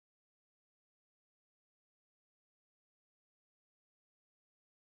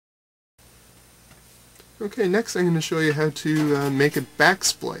Okay, next I'm going to show you how to make a back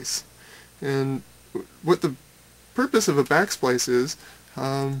splice. And what the purpose of a back splice is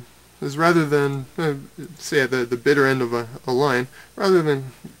rather than, say at the bitter end of a line, rather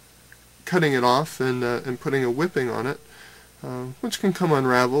than cutting it off and putting a whipping on it, which can come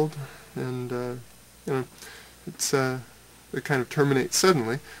unraveled, and it kind of terminates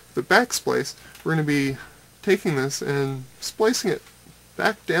suddenly. The back splice, we're going to be taking this and splicing it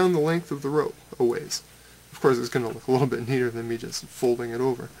back down the length of the rope a ways. Of course, it's going to look a little bit neater than me just folding it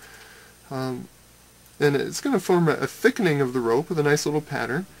over. And it's going to form a thickening of the rope with a nice little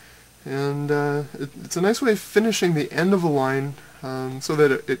pattern, and it's a nice way of finishing the end of a line so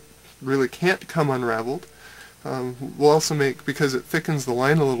that it really can't come unraveled. Will also make, because it thickens the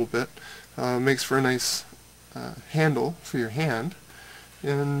line a little bit, makes for a nice handle for your hand,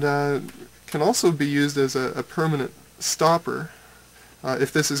 and can also be used as a permanent stopper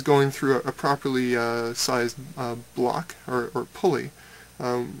if this is going through a properly sized block or pulley.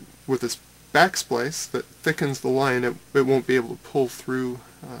 With this back splice that thickens the line, it won't be able to pull through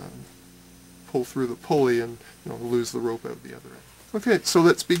the pulley and lose the rope out the other end. Okay, so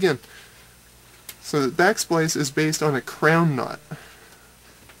let's begin. So the back splice is based on a crown knot,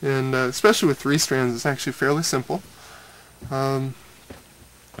 and especially with 3 strands, it's actually fairly simple.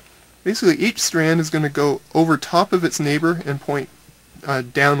 Basically, each strand is going to go over top of its neighbor and point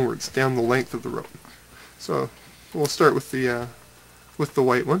downwards, down the length of the rope. So we'll start with the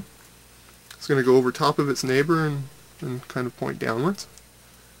white one. It's going to go over top of its neighbor and kind of point downwards.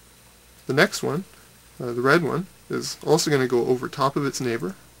 The next one, the red one, is also going to go over top of its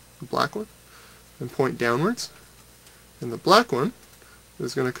neighbor, the black one, and point downwards. And the black one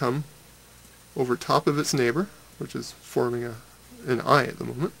is going to come over top of its neighbor, which is forming an eye at the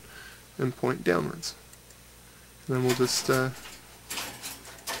moment, and point downwards. And then we'll just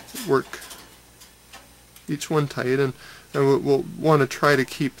work each one tight, and we'll want to try to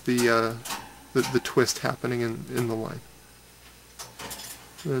keep the twist happening in the line.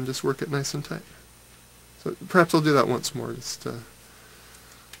 And just work it nice and tight. So perhaps I'll do that once more, just to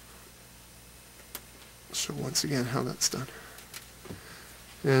show once again how that's done.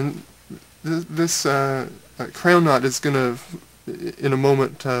 And this crown knot is going to, in a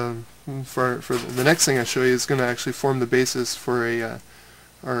moment, for the next thing I show you, is going to actually form the basis for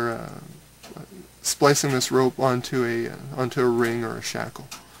our splicing this rope onto a ring or a shackle.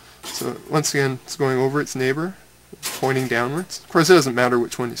 So once again, it's going over its neighbor, pointing downwards. Of course, it doesn't matter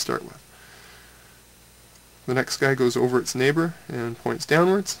which one you start with. The next guy goes over its neighbor and points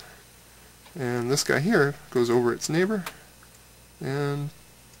downwards, and this guy here goes over its neighbor and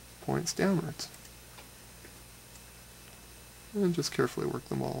points downwards. And just carefully work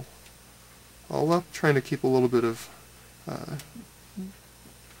them all up, trying to keep a little bit of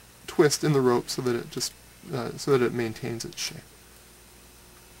twist in the rope so that it maintains its shape.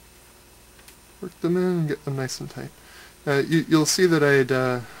 Work them in and get them nice and tight. You'll see that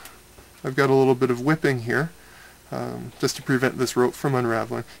I've got a little bit of whipping here, just to prevent this rope from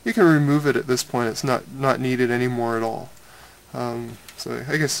unraveling. You can remove it at this point; it's not needed anymore at all. So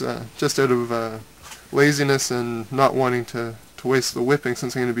I guess just out of laziness and not wanting to waste the whipping,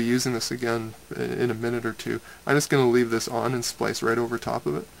 since I'm going to be using this again in a minute or two, I'm just going to leave this on and splice right over top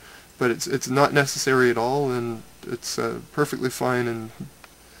of it. But it's not necessary at all, and it's perfectly fine and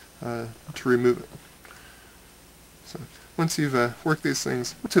to remove it. So once you've worked these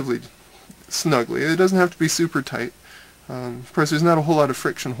things relatively snugly, it doesn't have to be super tight. Of course, there's not a whole lot of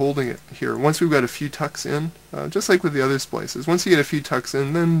friction holding it here. Once we've got a few tucks in, just like with the other splices, once you get a few tucks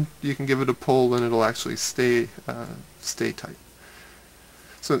in, then you can give it a pull and it'll actually stay tight.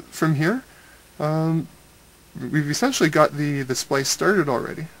 So from here, we've essentially got the splice started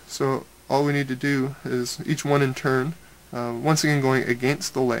already. So all we need to do is each one in turn, once again going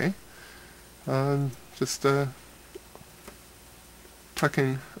against the lay, just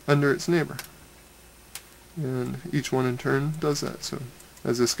tucking under its neighbor. And each one in turn does that. So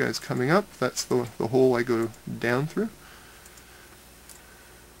as this guy's coming up, that's the hole I go down through.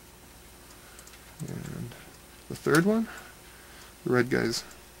 And the third one, the red guy's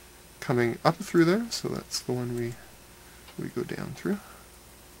coming up through there, so that's the one we go down through.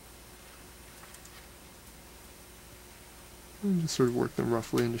 And just sort of work them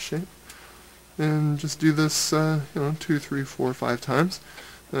roughly into shape. And just do this 2, 3, 4, 5 times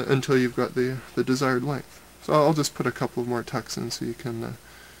until you've got the desired length. So I'll just put a couple more tucks in so you can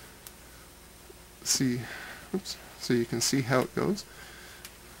see how it goes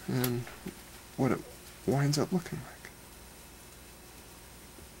and what it winds up looking like.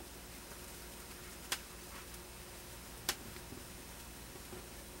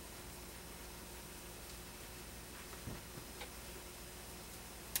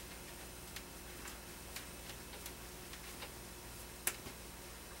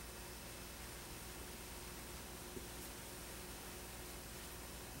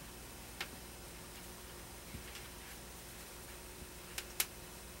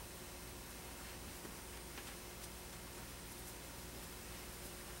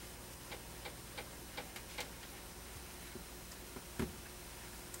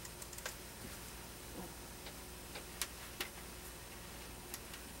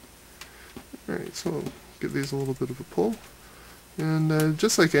 Alright, so I'll give these a little bit of a pull. And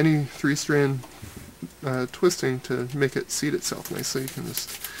just like any 3-strand twisting, to make it seat itself nicely, you can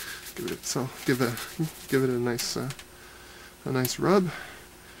just give it a nice rub,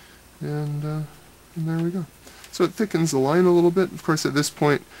 and there we go. So it thickens the line a little bit. Of course, at this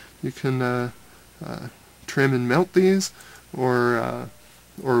point you can trim and mount these, or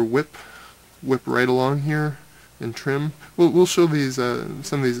whip right along here and trim. We'll show these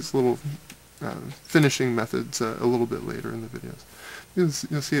some of these little finishing methods a little bit later in the videos.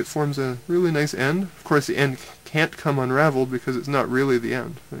 You'll see it forms a really nice end. Of course, the end can't come unraveled because it's not really the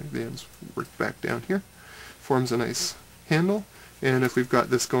end. The end's worked back down here. Forms a nice handle, and if we've got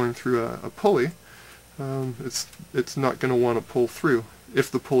this going through a pulley, it's not going to want to pull through if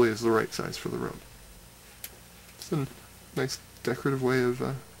the pulley is the right size for the rope. It's a nice decorative way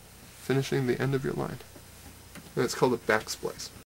of finishing the end of your line. And it's called a back splice.